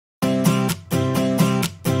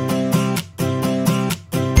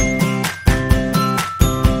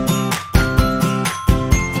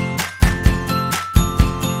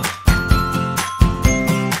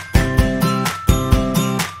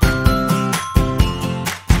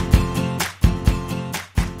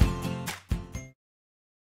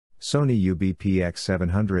Sony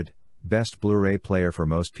UBP-X700, best Blu-ray player for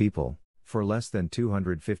most people. For less than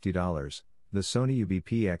 $250, the Sony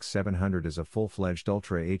UBP-X700 is a full-fledged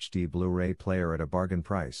Ultra HD Blu-ray player at a bargain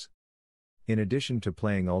price. In addition to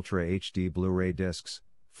playing Ultra HD Blu-ray discs,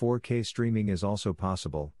 4K streaming is also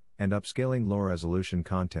possible, and upscaling low-resolution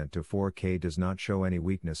content to 4K does not show any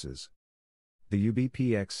weaknesses. The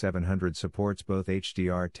UBP-X700 supports both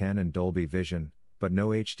HDR10 and Dolby Vision, but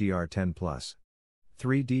no HDR10+.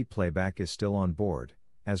 3D playback is still on board,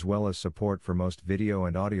 as well as support for most video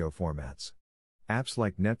and audio formats. Apps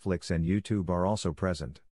like Netflix and YouTube are also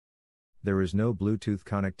present. There is no Bluetooth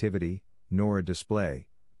connectivity, nor a display,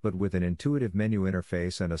 but with an intuitive menu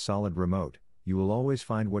interface and a solid remote, you will always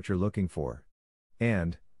find what you're looking for.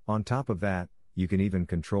 And, on top of that, you can even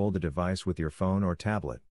control the device with your phone or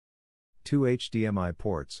tablet. 2 HDMI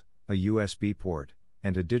ports, a USB port,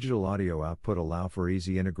 and a digital audio output allow for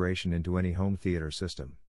easy integration into any home theater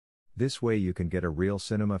system. This way you can get a real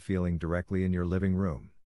cinema feeling directly in your living room.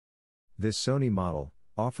 This Sony model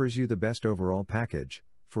offers you the best overall package,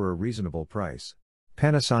 for a reasonable price.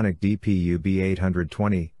 Panasonic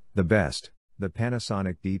DP-UB820, the best. The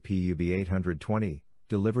Panasonic DP-UB820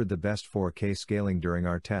 delivered the best 4K scaling during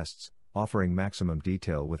our tests, offering maximum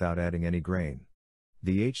detail without adding any grain.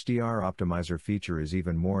 The HDR optimizer feature is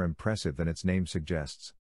even more impressive than its name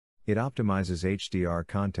suggests. It optimizes HDR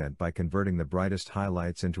content by converting the brightest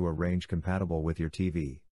highlights into a range compatible with your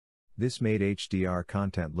TV. This made HDR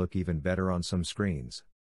content look even better on some screens.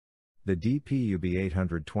 The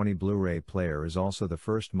DP-UB820 Blu-ray player is also the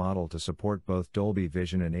first model to support both Dolby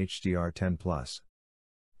Vision and HDR10+.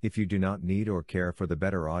 If you do not need or care for the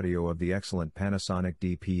better audio of the excellent Panasonic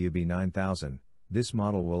DP-UB9000, this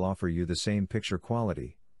model will offer you the same picture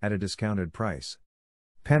quality, at a discounted price.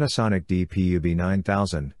 Panasonic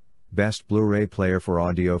DP-UB9000, best Blu-ray player for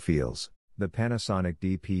audiophiles. The Panasonic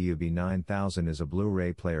DP-UB9000 is a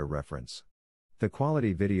Blu-ray player reference. The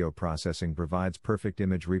quality video processing provides perfect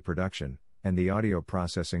image reproduction, and the audio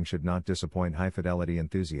processing should not disappoint high-fidelity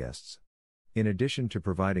enthusiasts. In addition to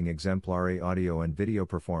providing exemplary audio and video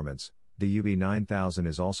performance, the UB9000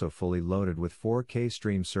 is also fully loaded with 4K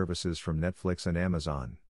stream services from Netflix and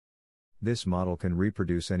Amazon. This model can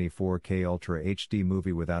reproduce any 4K Ultra HD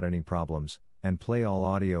movie without any problems, and play all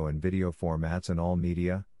audio and video formats and all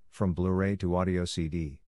media, from Blu-ray to audio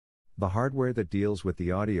CD. The hardware that deals with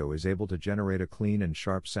the audio is able to generate a clean and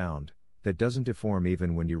sharp sound, that doesn't deform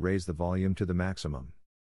even when you raise the volume to the maximum.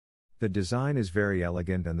 The design is very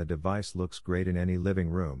elegant and the device looks great in any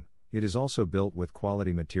living room. It is also built with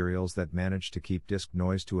quality materials that manage to keep disc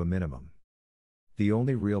noise to a minimum. The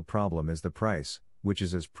only real problem is the price, which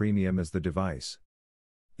is as premium as the device.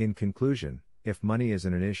 In conclusion, if money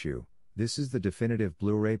isn't an issue, this is the definitive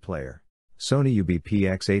Blu-ray player. Sony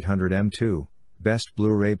UBP-X800M2, best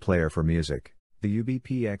Blu-ray player for music. The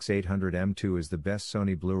UBP-X800M2 is the best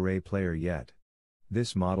Sony Blu-ray player yet.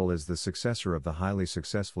 This model is the successor of the highly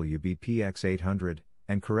successful UBP-X800,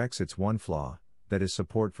 and corrects its one flaw, that is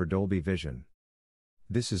support for Dolby Vision.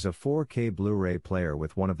 This is a 4K Blu-ray player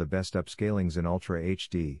with one of the best upscalings in Ultra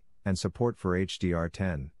HD, and support for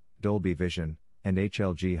HDR10, Dolby Vision, and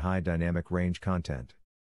HLG high dynamic range content.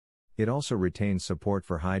 It also retains support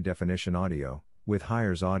for high-definition audio, with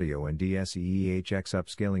HiRes audio and DSEEHX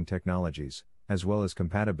upscaling technologies, as well as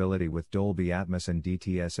compatibility with Dolby Atmos and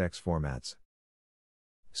DTS:X formats.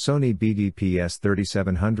 Sony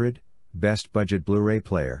BDPS3700, best budget Blu-ray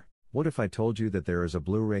player. What if I told you that there is a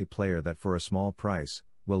Blu-ray player that for a small price,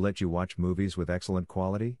 will let you watch movies with excellent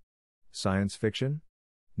quality? Science fiction?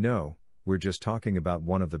 No, we're just talking about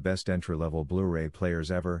one of the best entry-level Blu-ray players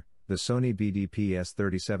ever, the Sony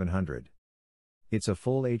BDPS3700. It's a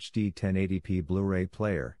full HD 1080p Blu-ray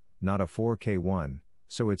player, not a 4K one,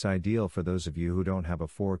 so it's ideal for those of you who don't have a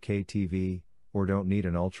 4K TV, or don't need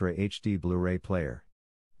an Ultra HD Blu-ray player.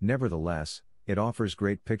 Nevertheless, it offers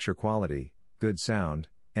great picture quality, good sound,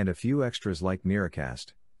 and a few extras like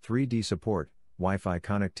Miracast, 3D support, Wi-Fi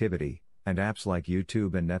connectivity, and apps like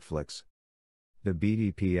YouTube and Netflix. The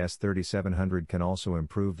BDPS3700 can also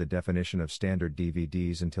improve the definition of standard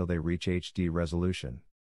DVDs until they reach HD resolution.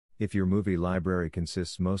 If your movie library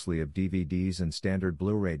consists mostly of DVDs and standard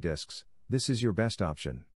Blu-ray discs, this is your best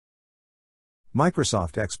option.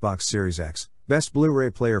 Microsoft Xbox Series X, best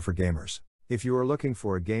Blu-ray player for gamers. If you are looking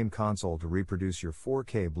for a game console to reproduce your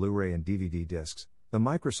 4K Blu-ray and DVD discs, the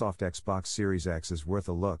Microsoft Xbox Series X is worth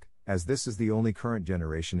a look, as this is the only current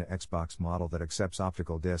generation Xbox model that accepts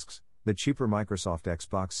optical discs. The cheaper Microsoft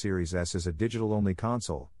Xbox Series S is a digital-only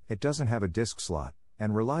console, it doesn't have a disc slot,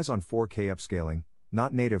 and relies on 4K upscaling,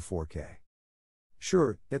 not native 4K.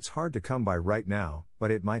 Sure, it's hard to come by right now,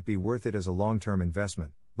 but it might be worth it as a long-term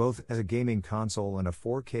investment, both as a gaming console and a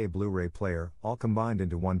 4K Blu-ray player, all combined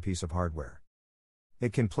into one piece of hardware.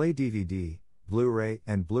 It can play DVD, Blu-ray,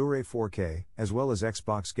 and Blu-ray 4K, as well as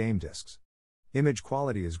Xbox game discs. Image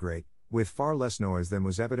quality is great, with far less noise than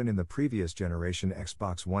was evident in the previous generation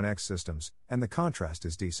Xbox One X systems, and the contrast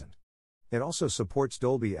is decent. It also supports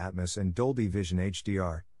Dolby Atmos and Dolby Vision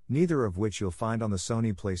HDR, neither of which you'll find on the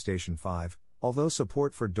Sony PlayStation 5, although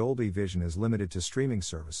support for Dolby Vision is limited to streaming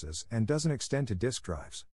services and doesn't extend to disk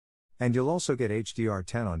drives. And you'll also get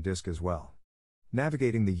HDR10 on disc as well.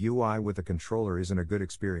 Navigating the UI with a controller isn't a good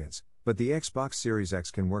experience, but the Xbox Series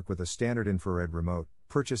X can work with a standard infrared remote,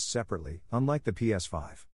 purchased separately, unlike the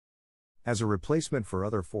PS5. As a replacement for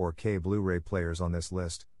other 4K Blu-ray players on this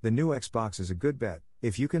list, the new Xbox is a good bet,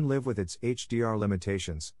 if you can live with its HDR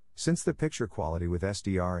limitations, since the picture quality with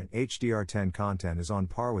SDR and HDR10 content is on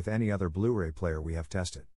par with any other Blu-ray player we have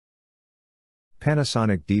tested.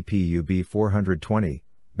 Panasonic DP-UB420,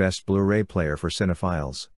 best Blu-ray player for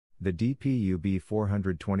cinephiles. The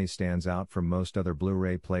DP-UB420 stands out from most other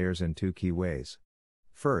Blu-ray players in two key ways.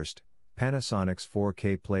 First, Panasonic's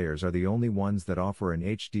 4K players are the only ones that offer an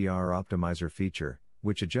HDR optimizer feature,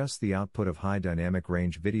 which adjusts the output of high dynamic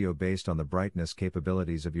range video based on the brightness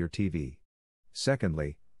capabilities of your TV.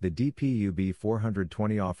 Secondly, the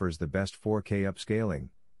DP-UB420 offers the best 4K upscaling,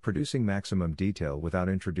 producing maximum detail without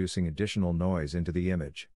introducing additional noise into the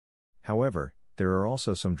image. However, there are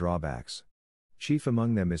also some drawbacks. Chief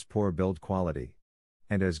among them is poor build quality.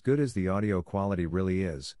 And as good as the audio quality really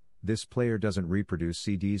is, this player doesn't reproduce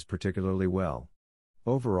CDs particularly well.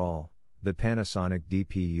 Overall, the Panasonic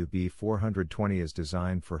DP-UB420 is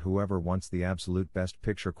designed for whoever wants the absolute best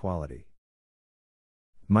picture quality.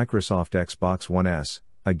 Microsoft Xbox One S,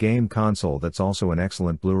 a game console that's also an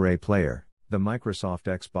excellent Blu-ray player. The Microsoft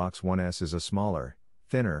Xbox One S is a smaller,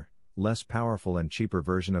 thinner, less powerful and cheaper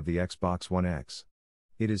version of the Xbox One X.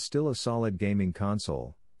 It is still a solid gaming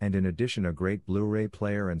console, and in addition a great Blu-ray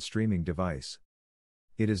player and streaming device.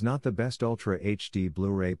 It is not the best Ultra HD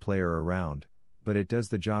Blu-ray player around, but it does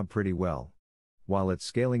the job pretty well. While its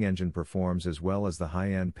scaling engine performs as well as the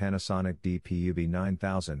high-end Panasonic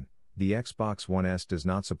DP-UB9000, the Xbox One S does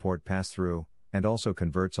not support pass-through, and also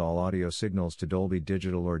converts all audio signals to Dolby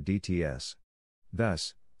Digital or DTS.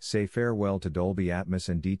 Thus, say farewell to Dolby Atmos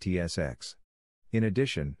and DTS:X. In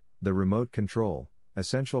addition, the remote control,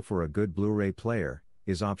 essential for a good Blu-ray player,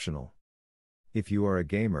 is optional. If you are a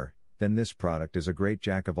gamer, then this product is a great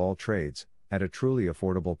jack of all trades, at a truly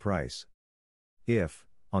affordable price. If,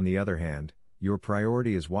 on the other hand, your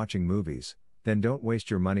priority is watching movies, then don't waste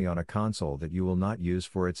your money on a console that you will not use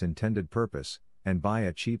for its intended purpose, and buy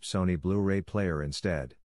a cheap Sony Blu-ray player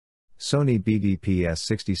instead. Sony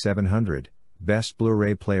BDPS6700, best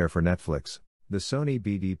Blu-ray player for Netflix. The Sony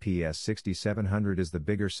BDPS6700 is the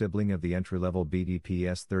bigger sibling of the entry-level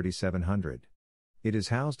BDPS3700. It is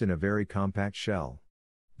housed in a very compact shell.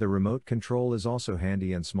 The remote control is also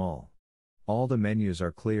handy and small. All the menus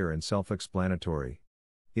are clear and self-explanatory.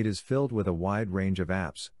 It is filled with a wide range of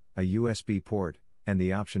apps, a USB port, and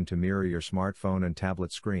the option to mirror your smartphone and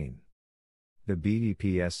tablet screen. The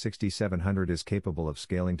BDPS6700 is capable of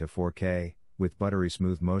scaling to 4K, with buttery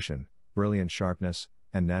smooth motion, brilliant sharpness,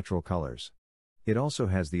 and natural colors. It also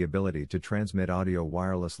has the ability to transmit audio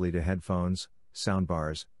wirelessly to headphones,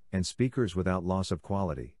 soundbars, and speakers without loss of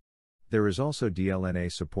quality. There is also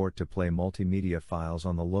DLNA support to play multimedia files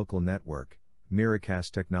on the local network,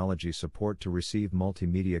 Miracast technology support to receive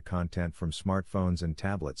multimedia content from smartphones and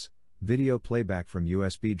tablets, video playback from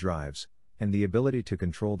USB drives, and the ability to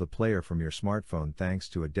control the player from your smartphone thanks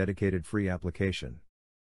to a dedicated free application.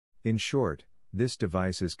 In short, this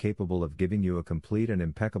device is capable of giving you a complete and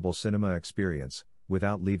impeccable cinema experience,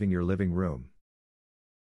 without leaving your living room.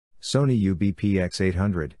 Sony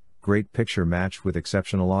UBP-X800, great picture matched with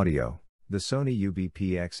exceptional audio. The Sony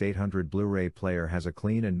UBP-X800 Blu-ray player has a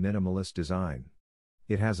clean and minimalist design.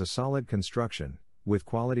 It has a solid construction, with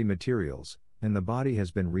quality materials, and the body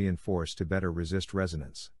has been reinforced to better resist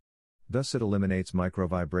resonance. Thus it eliminates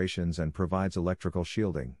microvibrations and provides electrical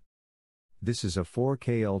shielding. This is a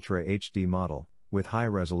 4K Ultra HD model, with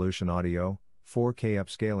high-resolution audio, 4K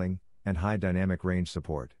upscaling, and high dynamic range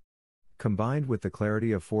support. Combined with the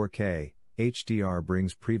clarity of 4K, HDR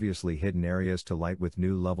brings previously hidden areas to light with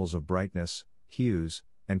new levels of brightness, hues,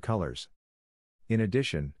 and colors. In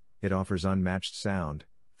addition, it offers unmatched sound,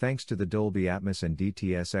 thanks to the Dolby Atmos and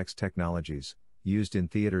DTS:X technologies, used in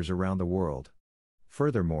theaters around the world.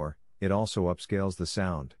 Furthermore, it also upscales the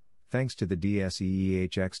sound, thanks to the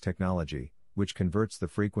DSEEHX technology, which converts the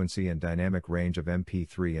frequency and dynamic range of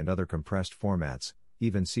MP3 and other compressed formats,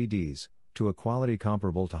 even CDs, to a quality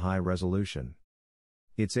comparable to high resolution.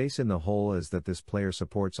 Its ace in the hole is that this player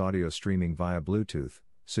supports audio streaming via Bluetooth,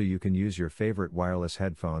 so you can use your favorite wireless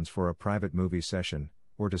headphones for a private movie session,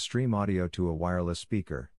 or to stream audio to a wireless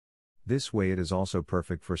speaker. This way it is also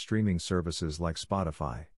perfect for streaming services like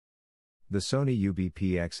Spotify. The Sony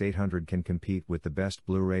UBP-X800 can compete with the best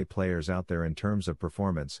Blu-ray players out there in terms of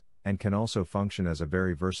performance, and can also function as a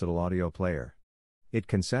very versatile audio player. It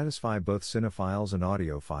can satisfy both cinephiles and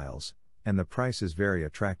audiophiles, and the price is very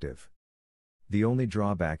attractive. The only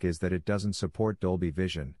drawback is that it doesn't support Dolby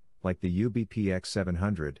Vision, like the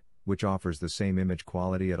UBP-X700, which offers the same image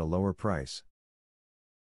quality at a lower price.